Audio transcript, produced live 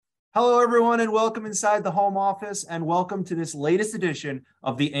Hello, everyone, and welcome inside the home office, and welcome to this latest edition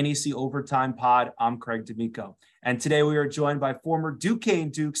of the NEC Overtime Pod. I'm Craig D'Amico, and today we are joined by former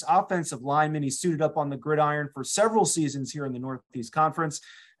Duquesne Dukes offensive lineman. He suited up on the gridiron for several seasons here in the Northeast Conference,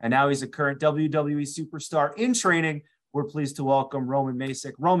 and now he's a current WWE superstar in training. We're pleased to welcome Roman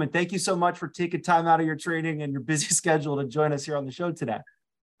Macek. Roman, thank you so much for taking time out of your training and your busy schedule to join us here on the show today.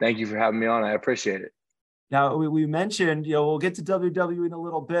 Thank you for having me on. I appreciate it. Now, we mentioned, we'll get to WWE in a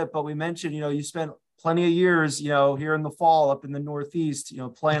little bit, but we mentioned, you spent plenty of years, here in the fall up in the Northeast,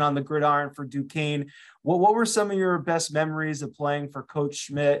 playing on the gridiron for Duquesne. What were some of your best memories of playing for Coach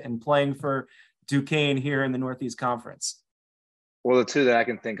Schmidt and playing for Duquesne here in the Northeast Conference? Well, the two that I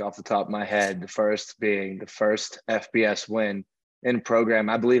can think off the top of my head, the first being the first FBS win in program,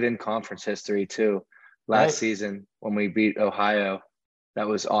 I believe in conference history too, last season when we beat Ohio. That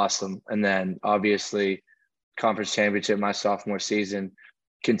was awesome. And then obviously conference championship my sophomore season,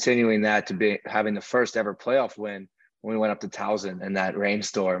 continuing that to be having the first ever playoff win when we went up to Towson in that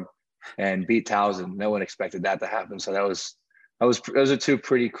rainstorm and beat Towson. No one expected that to happen. So those are two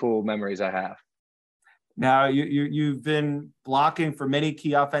pretty cool memories I have. Now you've been blocking for many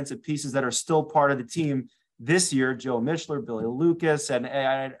key offensive pieces that are still part of the team this year, Joe Michler, Billy Lucas, and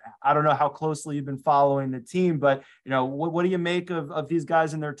I don't know how closely you've been following the team, but what do you make of these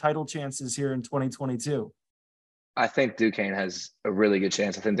guys and their title chances here in 2022? I think Duquesne has a really good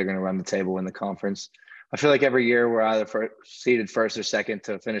chance. I think they're going to run the table in the conference. I feel like every year we're either seeded first or second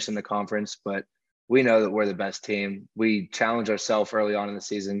to finish in the conference, but we know that we're the best team. We challenge ourselves early on in the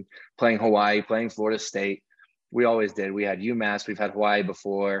season, playing Hawaii, playing Florida State. We always did. We had UMass. We've had Hawaii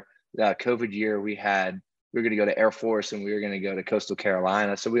before. The COVID year, we were going to go to Air Force and we were going to go to Coastal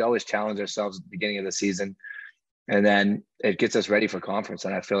Carolina. So we always challenge ourselves at the beginning of the season. And then it gets us ready for conference.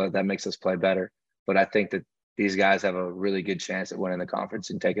 And I feel like that makes us play better. But I think that these guys have a really good chance at winning the conference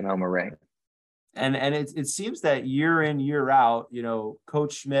and taking home a ring. And it seems that year in, year out,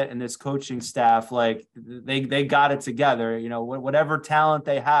 Coach Schmidt and this coaching staff, like they got it together. Whatever talent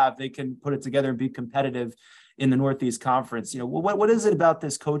they have, they can put it together and be competitive in the Northeast Conference. What is it about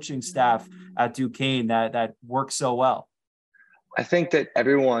this coaching staff at Duquesne that works so well? I think that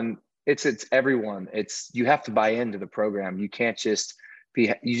everyone, it's everyone. You have to buy into the program. You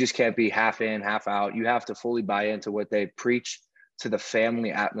just can't be half in, half out. You have to fully buy into what they preach, to the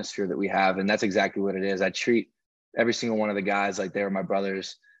family atmosphere that we have. And that's exactly what it is. I treat every single one of the guys like they were my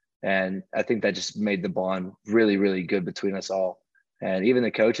brothers. And I think that just made the bond really, really good between us all. And even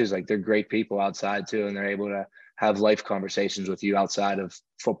the coaches, like they're great people outside too. And they're able to have life conversations with you outside of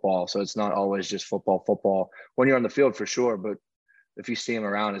football. So it's not always just football when you're on the field for sure. But if you see them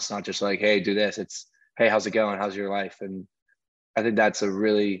around, it's not just like, hey, do this. It's, hey, how's it going? How's your life? And I think that's a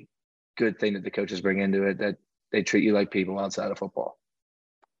really good thing that the coaches bring into it, that they treat you like people outside of football.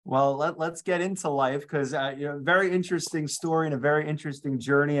 Well, let's get into life because, very interesting story and a very interesting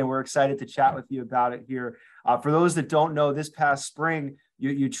journey, and we're excited to chat with you about it here. For those that don't know, this past spring,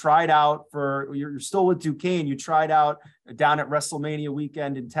 you tried out you're still with Duquesne. You tried out down at WrestleMania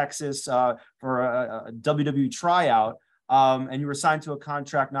weekend in Texas for a WWE tryout. And you were signed to a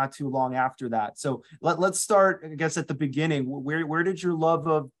contract not too long after that. So let's start, I guess, at the beginning. Where did your love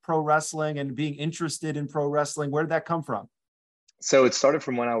of pro wrestling and being interested in pro wrestling, where did that come from? So it started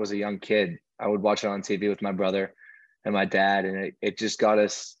from when I was a young kid. I would watch it on TV with my brother and my dad, and it just got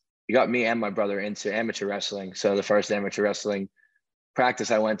me and my brother into amateur wrestling. So the first amateur wrestling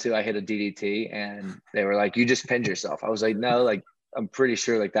practice I went to, I hit a DDT, and they were like, "You just pinned yourself." I was like, "No, like I'm pretty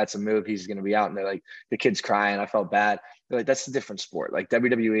sure like that's a move. He's going to be out." And they're like, the kid's crying. I felt bad. They're like, that's a different sport. Like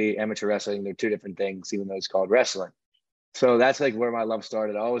WWE, amateur wrestling, they're two different things, even though it's called wrestling. So that's like where my love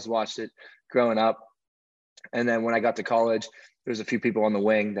started. I always watched it growing up. And then when I got to college, there's a few people on the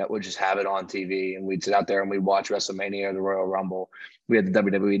wing that would just have it on TV, and we'd sit out there and we'd watch WrestleMania, the Royal Rumble. We had the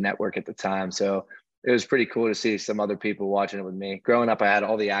WWE Network at the time. So it was pretty cool to see some other people watching it with me. Growing up, I had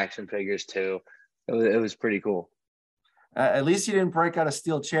all the action figures too. It was pretty cool. At least you didn't break out a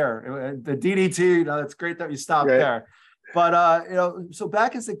steel chair. The DDT, it's great that you stopped there. But, so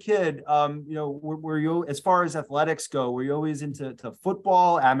back as a kid, were you, as far as athletics go, were you always into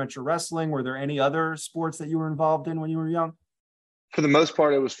football, amateur wrestling? Were there any other sports that you were involved in when you were young? For the most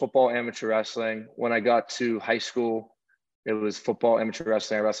part, it was football, amateur wrestling. When I got to high school, it was football, amateur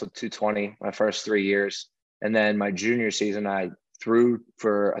wrestling. I wrestled 220 my first 3 years. And then my junior season, I threw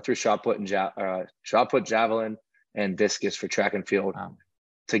shot put, javelin, and discus for track and field. Wow.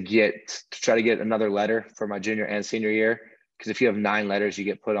 To try to get another letter for my junior and senior year. Because if you have 9 letters, you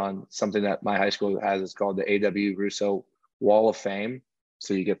get put on something that my high school has. It's called the A.W. Russo Wall of Fame.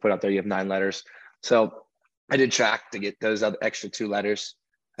 So you get put out there, you have 9 letters. So I did track to get those other extra 2 letters.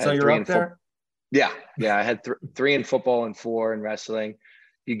 I So had you're three up in football. there? Yeah. I had three in football and four in wrestling.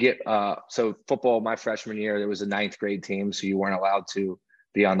 You get so football my freshman year, there was a ninth grade team, so you weren't allowed to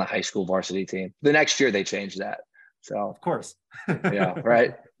be on the high school varsity team. The next year they changed that. So Of course. yeah,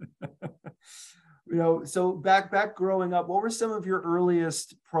 right. So back growing up, what were some of your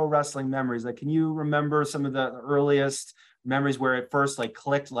earliest pro wrestling memories? Like, can you remember some of the earliest memories where it first like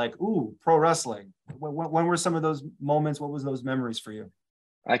clicked, like, ooh, pro wrestling? When were some of those moments? What was those memories for you?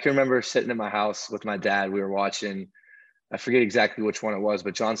 I can remember sitting in my house with my dad. We were watching, I forget exactly which one it was,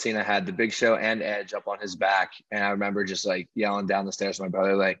 but John Cena had the Big Show and Edge up on his back. And I remember just like yelling down the stairs to my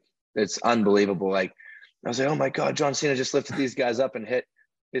brother, like, it's unbelievable. Like, I was like, oh my God, John Cena just lifted these guys up and hit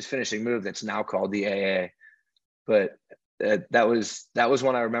his finishing move that's now called the AA. But that was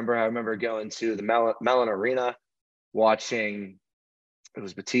when I remember going to the Mellon Arena, watching, it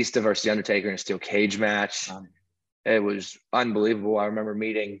was Batista versus The Undertaker in a steel cage match. It was unbelievable. I remember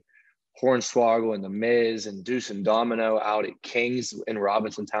meeting Hornswoggle and The Miz and Deuce and Domino out at King's in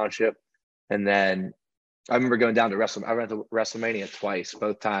Robinson Township. And then I remember going down to I went to WrestleMania twice,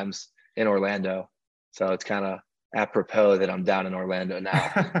 both times in Orlando. So it's kind of apropos that I'm down in Orlando now.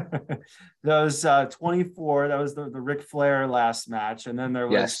 That was 24. That was the Ric Flair last match. And then there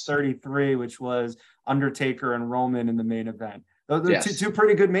was 33, which was Undertaker and Roman in the main event. Those are two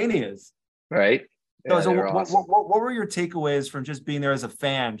pretty good Manias. Right. Yeah, so what were your takeaways from just being there as a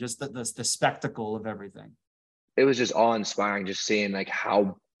fan, just the spectacle of everything? It was just awe-inspiring, just seeing like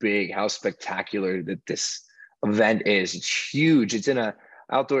how big, how spectacular that this event is. It's huge. It's in a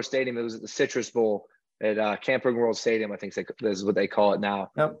outdoor stadium. It was at the Citrus Bowl at Camping World Stadium, I think that's what they call it now.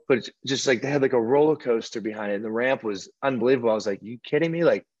 Yep. But it's just like they had like a roller coaster behind it. And the ramp was unbelievable. I was like, you kidding me?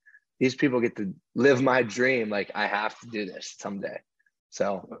 Like, these people get to live my dream. Like, I have to do this someday.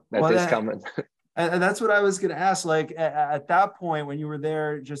 So that's coming. And that's what I was going to ask. Like at that point, when you were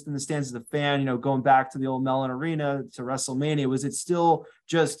there just in the stands as a fan, going back to the old Mellon Arena to WrestleMania, was it still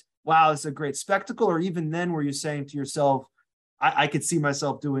just, wow, it's a great spectacle? Or even then, were you saying to yourself, I could see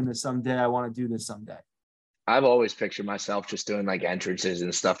myself doing this someday. I want to do this someday. I've always pictured myself just doing like entrances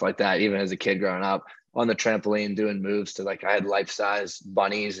and stuff like that, even as a kid growing up on the trampoline, doing moves to like, I had life-size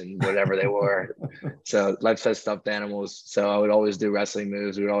bunnies and whatever they were. So life-size stuffed animals. So I would always do wrestling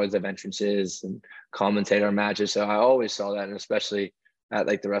moves. We would always have entrances and commentate our matches. So I always saw that. And especially at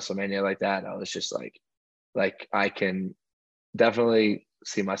like the WrestleMania like that, I was just like I can definitely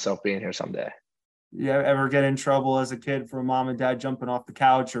see myself being here someday. You ever get in trouble as a kid for mom and dad jumping off the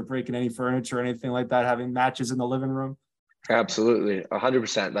couch or breaking any furniture or anything like that, having matches in the living room? Absolutely.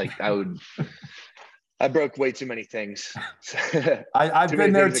 100%. Like I broke way too many things. I've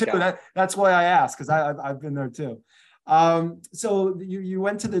been there too. That's why I asked, because I've been there too. So you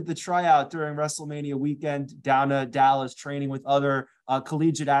went to the tryout during WrestleMania weekend down to Dallas, training with other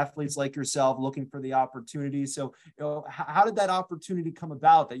collegiate athletes like yourself, looking for the opportunity. So, how did that opportunity come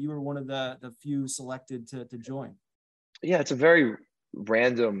about that you were one of the few selected to join? Yeah, it's a very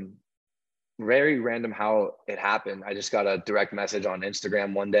random how it happened. I just got a direct message on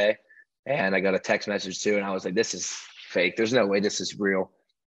Instagram one day, and I got a text message too, and I was like, this is fake. There's no way this is real.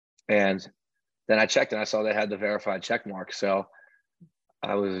 And then I checked and I saw they had the verified check mark. So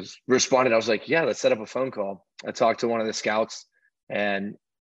I responded. I was like, yeah, let's set up a phone call. I talked to one of the scouts, and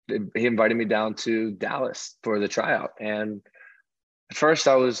he invited me down to Dallas for the tryout. And at first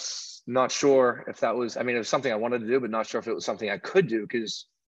I was not sure if that was, it was something I wanted to do, but not sure if it was something I could do because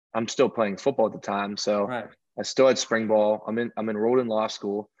I'm still playing football at the time. So right. I still had spring ball. I'm enrolled in law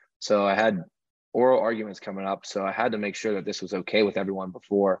school. So I had oral arguments coming up. So I had to make sure that this was okay with everyone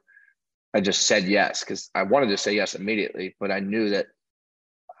before I just said yes, because I wanted to say yes immediately, but I knew that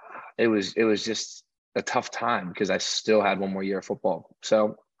it was just a tough time because I still had one more year of football.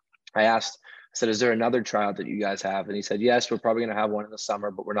 So I said, is there another tryout that you guys have? And he said, yes, we're probably going to have one in the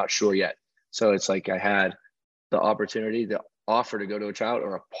summer, but we're not sure yet. So it's like I had the opportunity, the offer to go to a tryout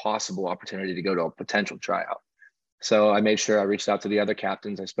or a possible opportunity to go to a potential tryout. So I made sure I reached out to the other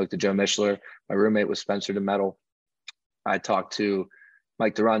captains. I spoke to Joe Mishler. My roommate was Spencer DeMetal. I talked to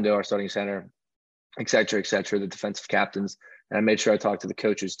Mike Durando, our starting center, et cetera, the defensive captains. And I made sure I talked to the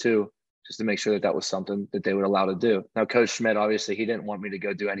coaches too, just to make sure that was something that they would allow to do. Now, Coach Schmidt, obviously, he didn't want me to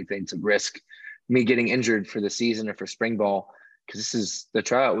go do anything to risk me getting injured for the season or for spring ball, because the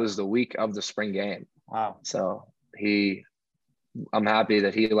tryout was the week of the spring game. Wow. So I'm happy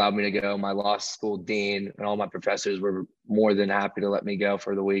that he allowed me to go. My law school dean and all my professors were more than happy to let me go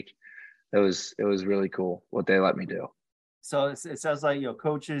for the week. It was really cool what they let me do. So it sounds like,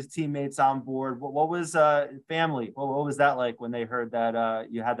 coaches, teammates on board. What was family? What was that like when they heard that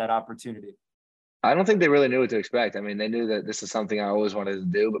you had that opportunity? I don't think they really knew what to expect. I mean, they knew that this is something I always wanted to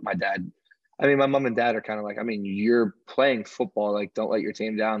do, but my mom and dad are kind of like, I mean, you're playing football, like don't let your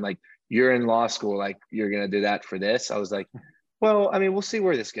team down. Like you're in law school, like you're gonna do that for this. I was like, well, I mean, we'll see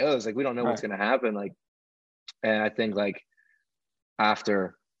where this goes. Like we don't know what's Right. gonna happen. Like, and I think like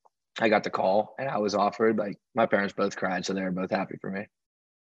after I got the call and I was offered, like my parents both cried, so they were both happy for me.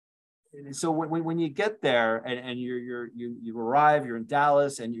 So when you get there and you arrive, you're in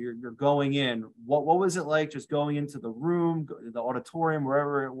Dallas and you're going in, what was it like just going into the room, the auditorium,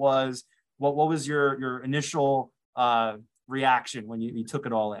 wherever it was? What was your initial reaction when you took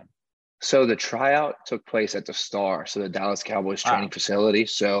it all in? So the tryout took place at the Star, so the Dallas Cowboys training Wow. facility.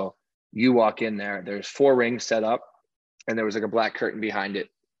 So you walk in there, there's 4 rings set up, and there was like a black curtain behind it,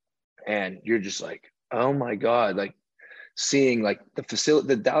 and you're just like, oh my god, like seeing like the facility,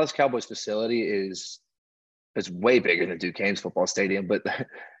 the Dallas Cowboys facility is way bigger than Duquesne's football stadium, but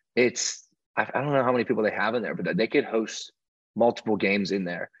it's I don't know how many people they have in there, but they could host multiple games in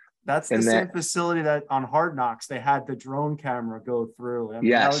there. That's the And same that facility that on Hard Knocks they had the drone camera go through. I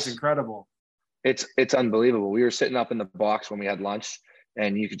mean, that was yes, incredible. it's unbelievable. We were sitting up in the box when we had lunch,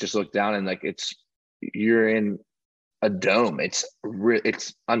 and you could just look down and like you're in a dome. It's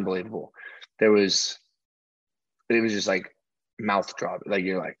unbelievable. There was it was just like mouth drop. Like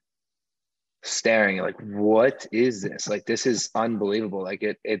you're like staring like what is this? Like this is unbelievable. Like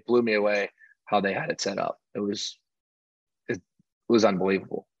it blew me away how they had it set up. It was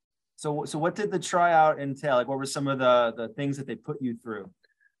unbelievable. So what did the tryout entail? Like what were some of the things that they put you through?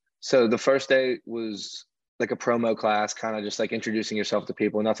 So the first day was like a promo class, kind of just like introducing yourself to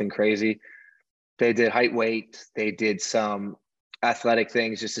people, nothing crazy. They did height weight, they did some athletic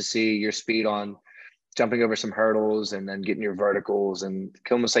things just to see your speed on jumping over some hurdles and then getting your verticals and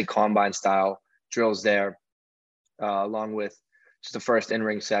almost like combine style drills there, along with just the first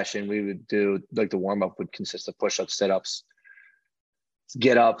in-ring session. We would do like the warm-up would consist of push-ups, sit-ups,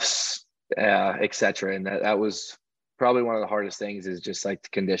 get-ups, etc. And that was probably one of the hardest things is just like the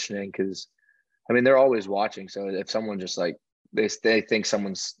conditioning, because I mean they're always watching. So if someone just like they think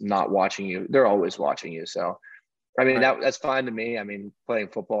someone's not watching you, they're always watching you. So I mean Right. that's fine to me. I mean playing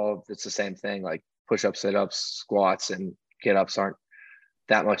football, it's the same thing. Like push-ups, sit-ups, squats, and get-ups aren't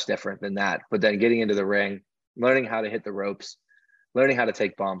that much different than that. But then getting into the ring, learning how to hit the ropes, learning how to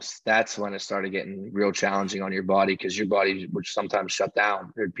take bumps, that's when it started getting real challenging on your body, because your body would sometimes shut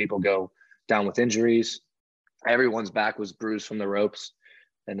down. Heard people go down with injuries. Everyone's back was bruised from the ropes.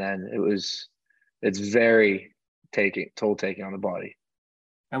 And then it's very taking on the body.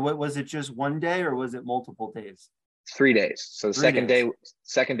 And what was it, just one day or was it multiple days? 3 days. So the 3 days.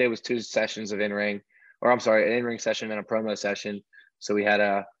 second day was 2 sessions of in-ring, or I'm sorry, an in-ring session and a promo session. So we had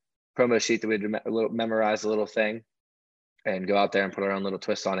a promo sheet that we'd memorize a little thing and go out there and put our own little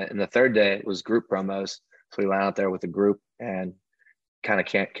twist on it. And the third day was group promos. So we went out there with a group and kind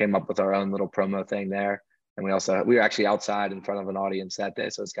of came up with our own little promo thing there. And we were actually outside in front of an audience that day.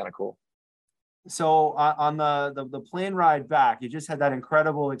 So it's kind of cool. So on the plane ride back, you just had that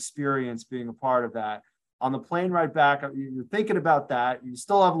incredible experience being a part of that. On the plane ride back, you're thinking about that. You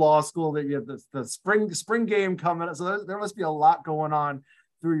still have law school, that you have the spring game coming up. So there must be a lot going on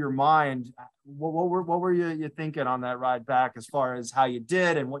through your mind. What were you thinking on that ride back as far as how you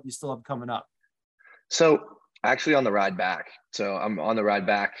did and what you still have coming up? So actually on the ride back, so I'm on the ride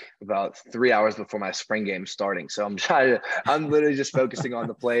back about 3 hours before my spring game starting. So I'm literally just focusing on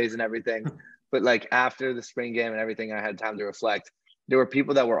the plays and everything. But like after the spring game and everything, I had time to reflect. There were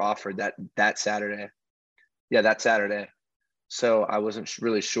people that were offered that Saturday. Yeah, that Saturday. So I wasn't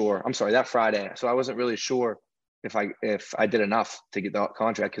really sure. I'm sorry, that Friday. So I wasn't really sure if I did enough to get the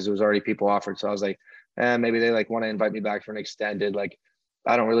contract, because there was already people offered. So I was like, maybe they like want to invite me back for an extended. Like,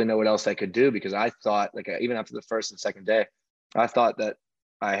 I don't really know what else I could do, because I thought like even after the first and second day, I thought that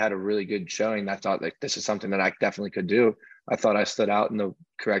I had a really good showing. I thought like this is something that I definitely could do. I thought I stood out in the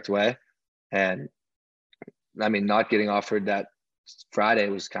correct way. And I mean, not getting offered that Friday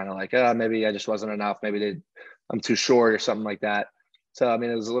was kind of like, maybe I just wasn't enough. Maybe I'm too short or something like that. So, I mean,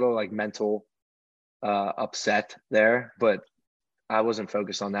 it was a little like mental upset there, but I wasn't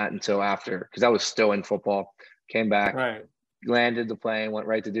focused on that until after, because I was still in football. Came back, Right. landed the plane, went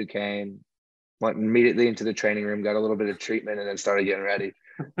right to Duquesne, went immediately into the training room, got a little bit of treatment, and then started getting ready.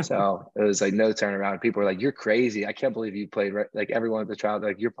 So it was like no turnaround. People were like, "You're crazy! I can't believe you played." Like everyone at the trial,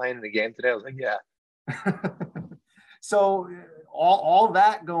 like, "You're playing in the game today?" I was like, "Yeah." So all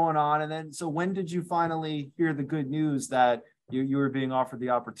that going on, and then so when did you finally hear the good news that you were being offered the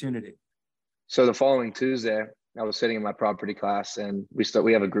opportunity? So the following Tuesday, I was sitting in my property class, and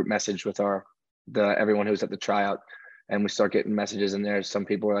we have a group message with everyone who was at the tryout, and we start getting messages in there. Some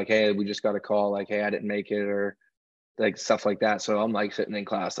people are like, hey, we just got a call, like, hey, I didn't make it, or like stuff like that. So I'm like sitting in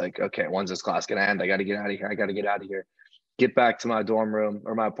class, like, okay, when's this class gonna end? I got to get out of here. I got to get out of here. Get back to my dorm room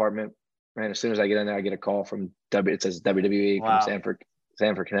or my apartment. And as soon as I get in there, I get a call from it says WWE from Wow.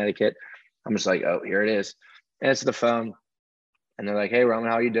 Sanford, Connecticut. I'm just like, oh, here it is. Answer the phone. And they're like, hey,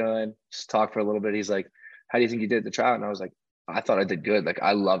 Roman, how you doing? Just talk for a little bit. He's like, how do you think you did the trial? And I was like, I thought I did good. Like,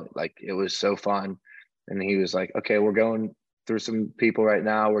 I love it. Like, it was so fun. And he was like, okay, we're going through some people right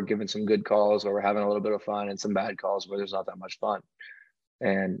now. We're giving some good calls where we're having a little bit of fun, and some bad calls where there's not that much fun.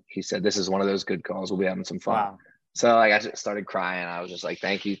 And he said, this is one of those good calls. We'll be having some fun. Wow. So like I just started crying. I was just like,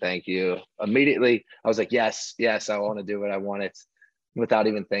 thank you, thank you. Immediately, I was like, yes, I want to do what I wanted without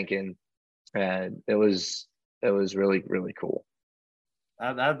even thinking. And it was really, really cool.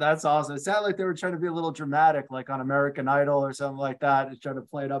 That's awesome. It sounded like they were trying to be a little dramatic, like on American Idol or something like that. It's trying to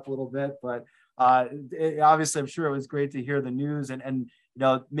play it up a little bit, but obviously, I'm sure it was great to hear the news, and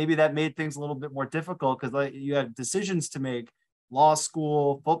maybe that made things a little bit more difficult because like you have decisions to make: law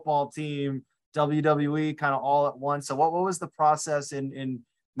school, football team, WWE, kind of all at once. So what was the process in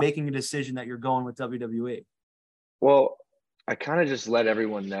making a decision that you're going with WWE? Well, I kind of just let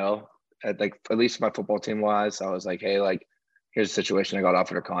everyone know, at least my football team wise. I was like, hey, like, here's the situation. I got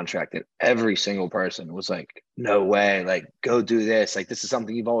offered a contract, and every single person was like, no way, like, go do this. Like, this is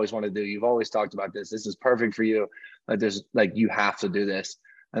something you've always wanted to do. You've always talked about this. This is perfect for you. Like, there's like, you have to do this.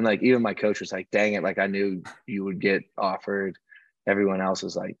 And like, even my coach was like, dang it, like, I knew you would get offered. Everyone else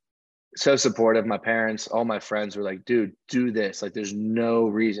was like so supportive. My parents, all my friends were like, dude, do this. Like, there's no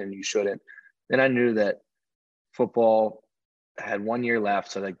reason you shouldn't. And I knew that football had 1 year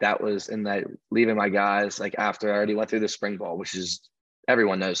left. So like that was in that leaving my guys, like after I already went through the spring ball, which is,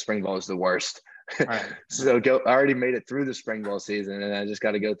 everyone knows spring ball is the worst. Right. So I already made it through the spring ball season, and I just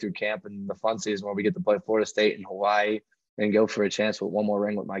got to go through camp and the fun season where we get to play Florida State and Hawaii and go for a chance with one more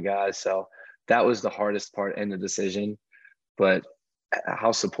ring with my guys. So that was the hardest part in the decision, but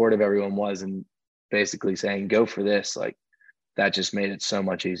how supportive everyone was and basically saying, go for this. Like, that just made it so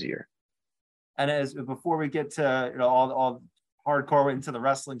much easier. And as before we get to all hardcore into the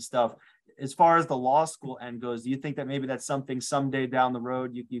wrestling stuff, as far as the law school end goes, do you think that maybe that's something someday down the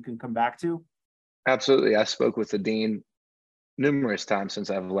road you can come back to? Absolutely. I spoke with the dean numerous times since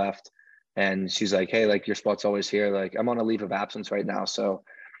I've left, and she's like, hey, like, your spot's always here. Like, I'm on a leave of absence right now. So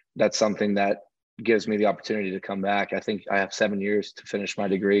that's something that gives me the opportunity to come back. I think I have 7 years to finish my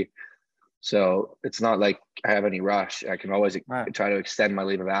degree. So it's not like I have any rush. I can always try to extend my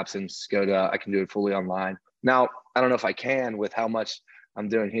leave of absence, I can do it fully online. Now, I don't know if I can with how much I'm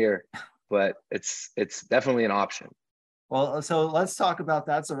doing here, but it's definitely an option. Well, so let's talk about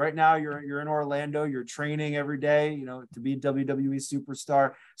that. So right now you're in Orlando, you're training every day, to be WWE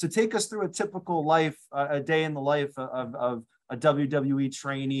superstar. So take us through a typical life, a day in the life of a WWE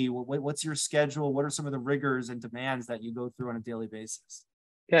trainee. What's your schedule? What are some of the rigors and demands that you go through on a daily basis?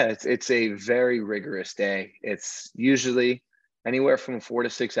 Yeah, it's a very rigorous day. It's usually anywhere from 4 to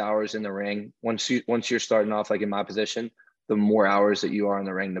 6 hours in the ring. Once you're starting off, like in my position, the more hours that you are in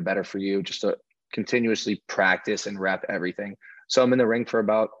the ring, the better for you, just to continuously practice and rep everything. So I'm in the ring for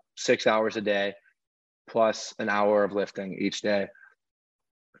about 6 hours a day, plus an hour of lifting each day.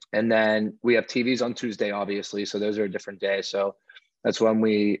 And then we have TVs on Tuesday, obviously. So those are a different day. So that's when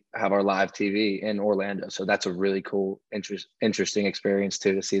we have our live TV in Orlando. So that's a really cool, interesting experience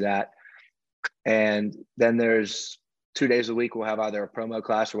too, to see that. And then there's 2 days a week, we'll have either a promo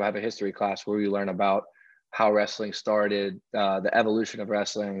class or we'll have a history class where we learn about how wrestling started, the evolution of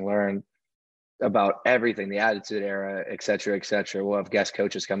wrestling, learn about everything, the Attitude Era, et cetera, et cetera. We'll have guest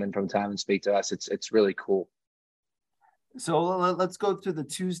coaches come in from time and speak to us. It's really cool. So let's go to the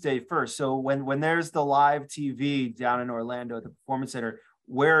Tuesday first. So when there's the live TV down in Orlando at the Performance Center,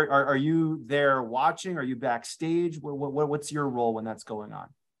 where are you there watching? Are you backstage? What's your role when that's going on?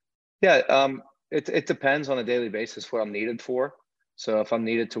 Yeah, it depends on a daily basis what I'm needed for. So if I'm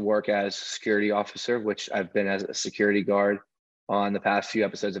needed to work as security officer, which I've been as a security guard on the past few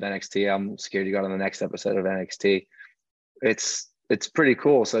episodes of NXT, I'm security guard on the next episode of NXT. It's pretty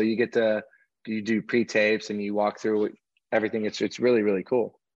cool. So you do pre-tapes and you walk through everything. It's really, really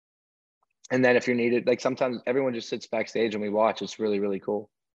cool. And then if you're needed, like sometimes everyone just sits backstage and we watch. It's really, really cool.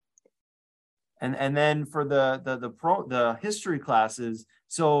 And then for the history classes,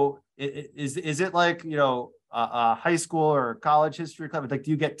 so is it like a high school or college history class? Like,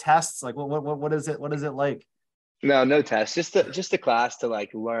 do you get tests? Like, what is it? What is it like? No tests. Just a class to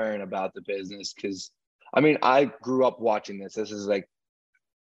like learn about the business. Because I mean, I grew up watching this. This is like,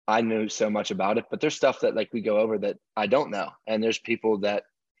 I knew so much about it, but there's stuff that like we go over that I don't know, and there's people that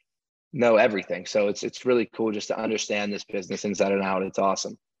know everything. So it's really cool just to understand this business inside and out. It's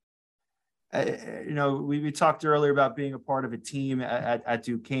awesome. We talked earlier about being a part of a team at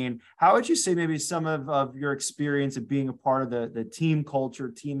Duquesne. How would you say maybe some of your experience of being a part of the team culture,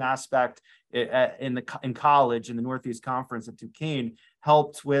 team aspect in college in the Northeast Conference at Duquesne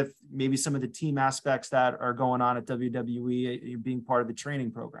helped with maybe some of the team aspects that are going on at WWE, being part of the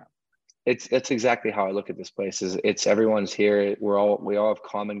training program? That's exactly how I look at this place. Is it's everyone's here. We all have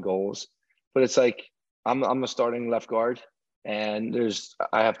common goals, but it's like I'm a starting left guard, and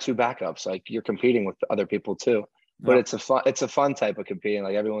I have two backups. Like you're competing with other people too, but Yep. it's a fun type of competing.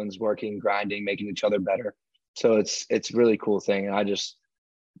 Like everyone's working, grinding, making each other better. So it's really cool thing. And I just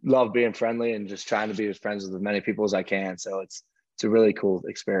love being friendly and just trying to be as friends with as many people as I can. So it's a really cool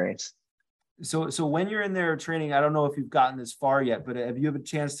experience. So when you're in there training, I don't know if you've gotten this far yet, but have you have a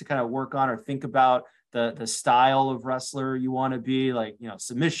chance to kind of work on or think about the style of wrestler you want to be, like,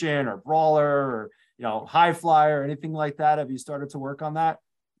 submission or brawler or, high flyer or anything like that? Have you started to work on that?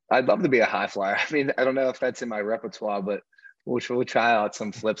 I'd love to be a high flyer. I mean, I don't know if that's in my repertoire, but we'll try out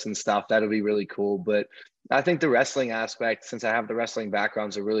some flips and stuff. That'll be really cool. But I think the wrestling aspect, since I have the wrestling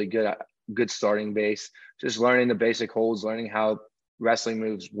background, is a really good starting base. Just learning the basic holds, learning how wrestling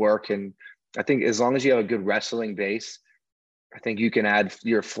moves work. And I think as long as you have a good wrestling base, I think you can add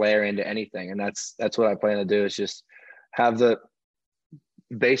your flair into anything. And that's what I plan to do, is just have the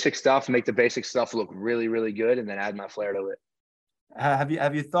basic stuff, make the basic stuff look really, really good, and then add my flair to it.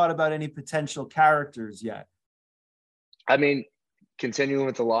 Have you thought about any potential characters yet? I mean, continuing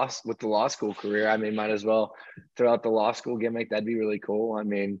with the law school career, I mean, might as well throw out the law school gimmick. That'd be really cool. I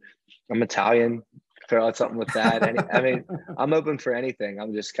mean, I'm Italian, throw out something with that. I mean, I'm open for anything.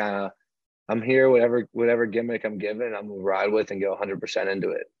 I'm here, whatever gimmick I'm given, I'm gonna ride with and go 100%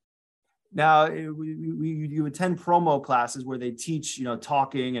 into it. Now, you attend promo classes where they teach,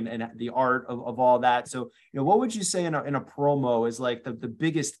 talking and the art of all that. So, what would you say in a promo is like the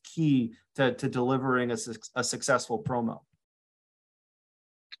biggest key to delivering a successful promo?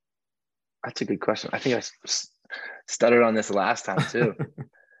 That's a good question. I think I stuttered on this last time too.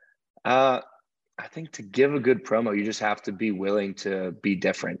 I think to give a good promo, you just have to be willing to be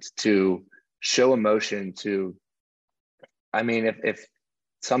different, to show emotion, I mean, if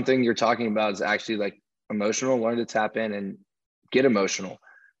something you're talking about is actually like emotional, learn to tap in and get emotional.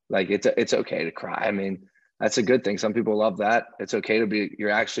 Like it's okay to cry. I mean, that's a good thing. Some people love that. It's okay to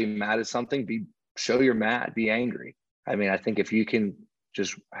you're actually mad at something, show you're mad, be angry. I mean, I think if you can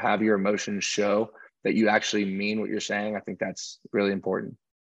just have your emotions show that you actually mean what you're saying, I think that's really important.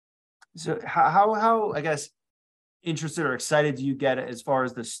 So how I guess interested or excited do you get as far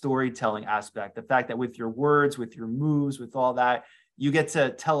as the storytelling aspect, the fact that with your words, with your moves, with all that, you get to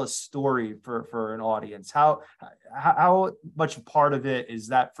tell a story for an audience? How much part of it is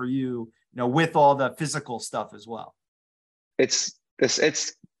that for you, with all the physical stuff as well? It's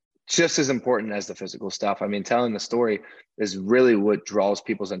just as important as the physical stuff. I mean, telling the story is really what draws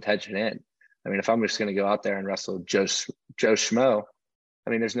people's attention in. I mean, if I'm just going to go out there and wrestle Joe Schmo, I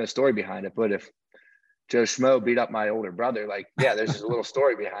mean, there's no story behind it. But if Joe Schmo beat up my older brother, like, yeah, there's just a little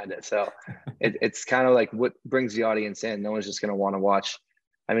story behind it. So it's kind of like what brings the audience in. No one's just going to want to watch.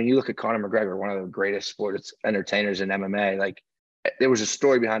 I mean, you look at Conor McGregor, one of the greatest sports entertainers in MMA. Like, there was a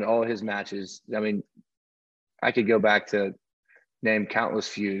story behind all his matches. I mean, I could go back to name countless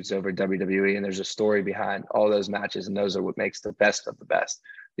feuds over WWE, and there's a story behind all those matches, and those are what makes the best of the best.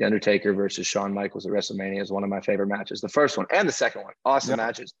 The Undertaker versus Shawn Michaels at WrestleMania is one of my favorite matches. The first one and the second one, awesome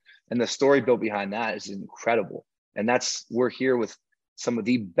matches. And the story built behind that is incredible. And we're here with some of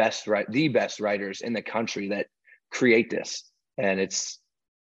the best writers in the country that create this. And it's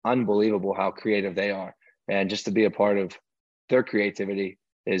unbelievable how creative they are. And just to be a part of their creativity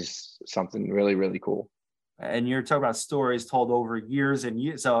is something really, really cool. And you're talking about stories told over years and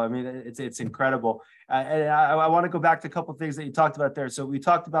years. So, I mean, it's incredible. And I want to go back to a couple of things that you talked about there. So we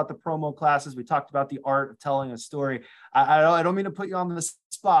talked about the promo classes. We talked about the art of telling a story. I don't mean to put you on the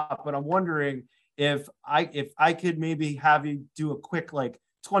spot, but I'm wondering if I could maybe have you do a quick, like,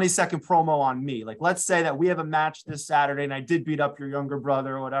 20-second promo on me. Like, let's say that we have a match this Saturday and I did beat up your younger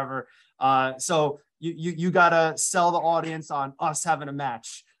brother or whatever. So you got to sell the audience on us having a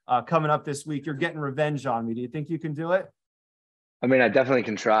match coming up this week. You're getting revenge on me. Do you think you can do it? I mean, I definitely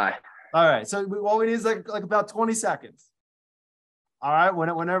can try. All right. So all we need is like about 20 seconds. All right.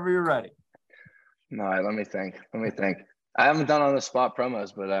 Whenever you're ready. All right. Let me think. I haven't done on the spot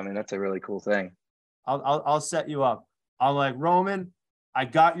promos, but I mean, that's a really cool thing. I'll set you up. I'm like, Roman, I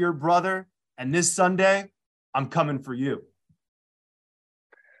got your brother, and this Sunday I'm coming for you.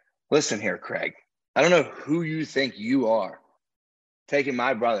 Listen here, Craig. I don't know who you think you are taking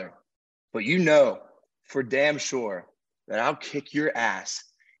my brother but you know for damn sure that I'll kick your ass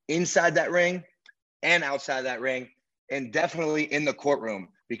inside that ring and outside that ring, and definitely in the courtroom,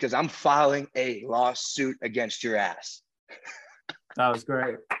 because I'm filing a lawsuit against your ass. That was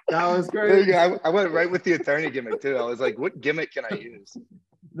great. That was There great. you go. I went right with the attorney gimmick too. I was like, what gimmick can I use?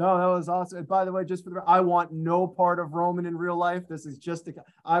 No, that was awesome. And by the way, just for the, I want no part of Roman in real life. This is just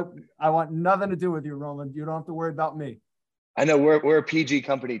I want nothing to do with you, Roman. You don't have to worry about me. I know we're a PG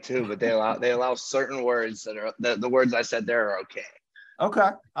company too, but they allow certain words that are the words I said there are okay. Okay.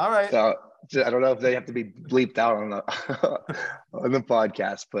 All right. So I don't know if they have to be bleeped out on the on the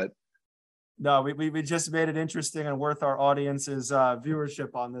podcast, but no, we just made it interesting and worth our audience's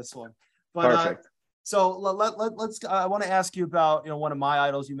viewership on this one. But perfect. So let's. I want to ask you about one of my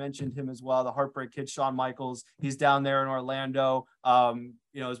idols. You mentioned him as well, the Heartbreak Kid, Shawn Michaels. He's down there in Orlando.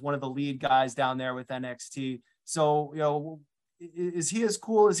 Is one of the lead guys down there with NXT. So is he as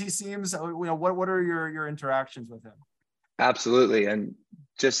cool as he seems? What are your interactions with him? Absolutely, and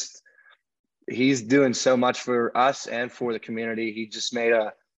just he's doing so much for us and for the community. He just made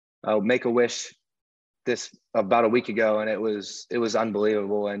a Make-A-Wish this about a week ago, and it was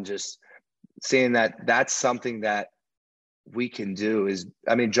unbelievable. And just seeing that's something that we can do is,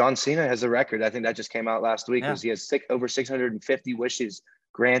 I mean, John Cena has a record. I think that just came out last week. Yeah. He has over 650 wishes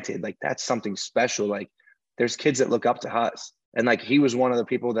granted. Like, that's something special. Like, there's kids that look up to us, and like, he was one of the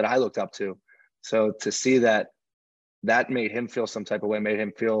people that I looked up to. So to see that made him feel some type of way, made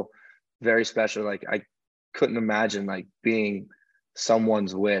him feel very special. Like, I couldn't imagine like being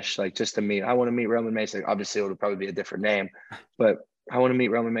someone's wish, like just to meet. I want to meet Roman Masick. Obviously, it would probably be a different name, but I want to meet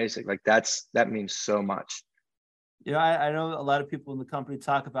Roman Masick. Like, that means so much. I know a lot of people in the company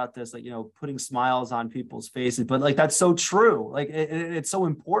talk about this, like, putting smiles on people's faces, but like, that's so true. Like it's so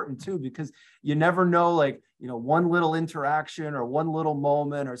important too, because you never know, like, one little interaction or one little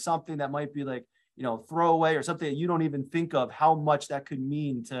moment or something that might be like, throwaway or something that you don't even think of how much that could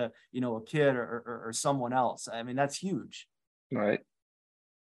mean to, a kid or someone else. I mean, that's huge. Right.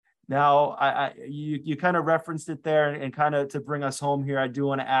 Now, you kind of referenced it there, and kind of to bring us home here, I do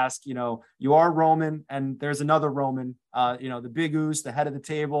want to ask, you are Roman, and there's another Roman, the Big Oos, the head of the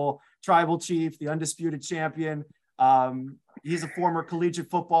table, tribal chief, the undisputed champion. He's a former collegiate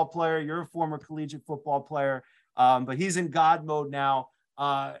football player. You're a former collegiate football player, but he's in God mode now.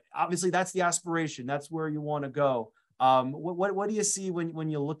 Obviously, that's the aspiration. That's where you want to go. What do you see when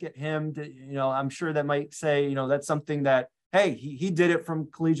you look at him? I'm sure that might say, that's something that, hey, he did it from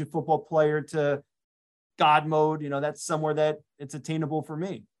collegiate football player to God mode. That's somewhere that it's attainable for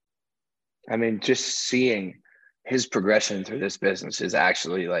me. I mean, just seeing his progression through this business is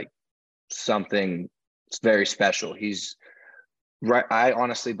actually like something very special. He's right. I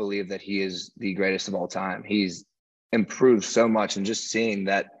honestly believe that he is the greatest of all time. He's improved so much, and just seeing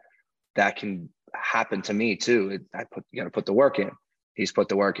that can happen to me too. You got to put the work in. He's put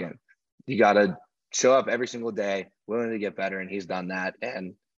the work in. You got to show up every single day, willing to get better, and he's done that.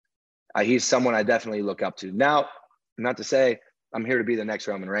 And he's someone I definitely look up to. Now, not to say I'm here to be the next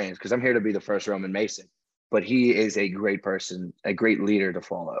Roman Reigns, because I'm here to be the first Roman Masick, but he is a great person, a great leader to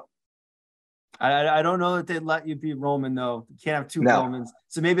follow. I don't know that they'd let you be Roman, though. You can't have two Romans.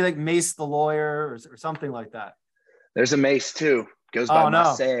 So maybe like Mace the lawyer or something like that. There's a Mace too. Goes by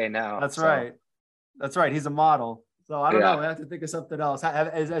Mace now. That's right. That's right. He's a model. So I don't know. I have to think of something else.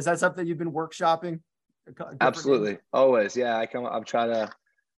 Is that something you've been workshopping? Absolutely. Always. Yeah. I'm trying to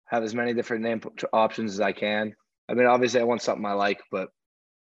have as many different name options as I can. I mean, obviously I want something I like, but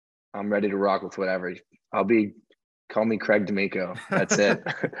I'm ready to rock with whatever. Call me Craig D'Amico. That's it.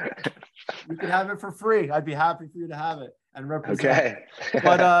 You can have it for free. I'd be happy for you to have it and represent. Okay.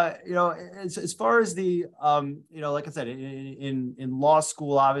 But as far as the like I said, in law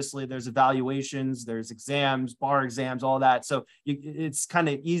school, obviously there's evaluations, there's exams, bar exams, all that. So it's kind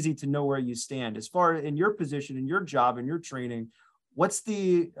of easy to know where you stand. As far in your position, in your job, in your training, what's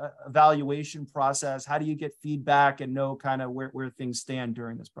the evaluation process? How do you get feedback and know kind of where things stand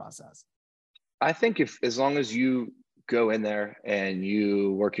during this process? I think as long as you go in there and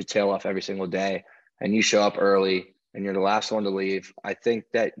you work your tail off every single day and you show up early and you're the last one to leave, I think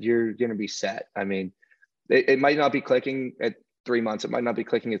that you're going to be set. I mean, it might not be clicking at 3 months. It might not be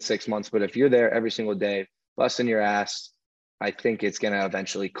clicking at 6 months, but if you're there every single day, busting your ass, I think it's going to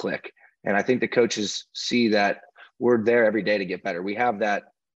eventually click. And I think the coaches see that we're there every day to get better. We have that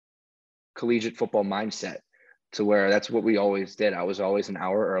collegiate football mindset to where that's what we always did. I was always an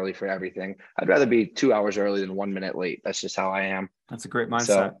hour early for everything. I'd rather be 2 hours early than 1 minute late. That's just how I am. That's a great mindset.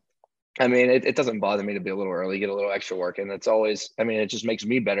 So, I mean, it doesn't bother me to be a little early, get a little extra work. And it's always, I mean, it just makes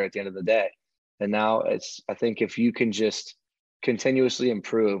me better at the end of the day. And now I think if you can just continuously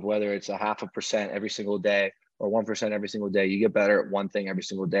improve, whether it's a 0.5% every single day or 1% every single day, you get better at one thing every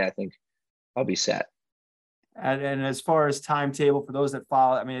single day, I think I'll be set. And as far as timetable for those that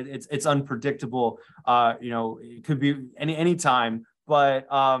follow, I mean, it's unpredictable. It could be any time, but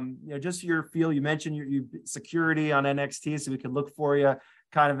just your feel. You mentioned your security on NXT, so we could look for you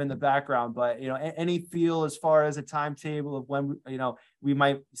kind of in the background. But any feel as far as a timetable of when we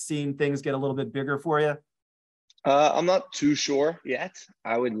might seeing things get a little bit bigger for you? I'm not too sure yet.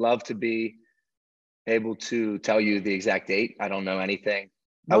 I would love to be able to tell you the exact date. I don't know anything.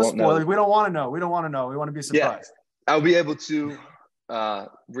 No spoilers. We don't want to know. We don't want to know. We want to be surprised. Yeah, I'll be able to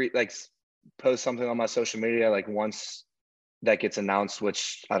post something on my social media like once that gets announced,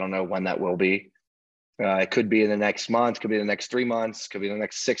 which I don't know when that will be. It could be in the next month, could be the next 3 months, could be the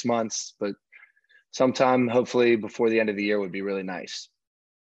next 6 months, but sometime hopefully before the end of the year would be really nice.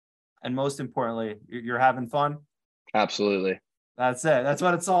 And most importantly, you're having fun. Absolutely. That's it. That's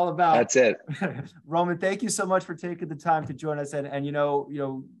what it's all about. That's it. Roman, thank you so much for taking the time to join us. And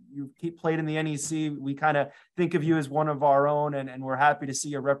you keep played in the NEC. We kind of think of you as one of our own, and we're happy to see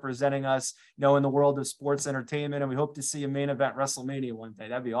you representing us, in the world of sports entertainment. And we hope to see a main event WrestleMania one day.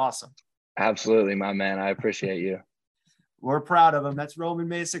 That'd be awesome. Absolutely, my man. I appreciate you. We're proud of him. That's Roman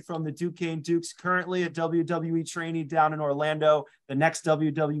Masick from the Duquesne Dukes, currently a WWE trainee down in Orlando, the next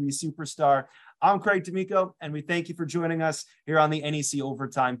WWE superstar. I'm Craig D'Amico, and we thank you for joining us here on the NEC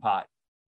Overtime Pod.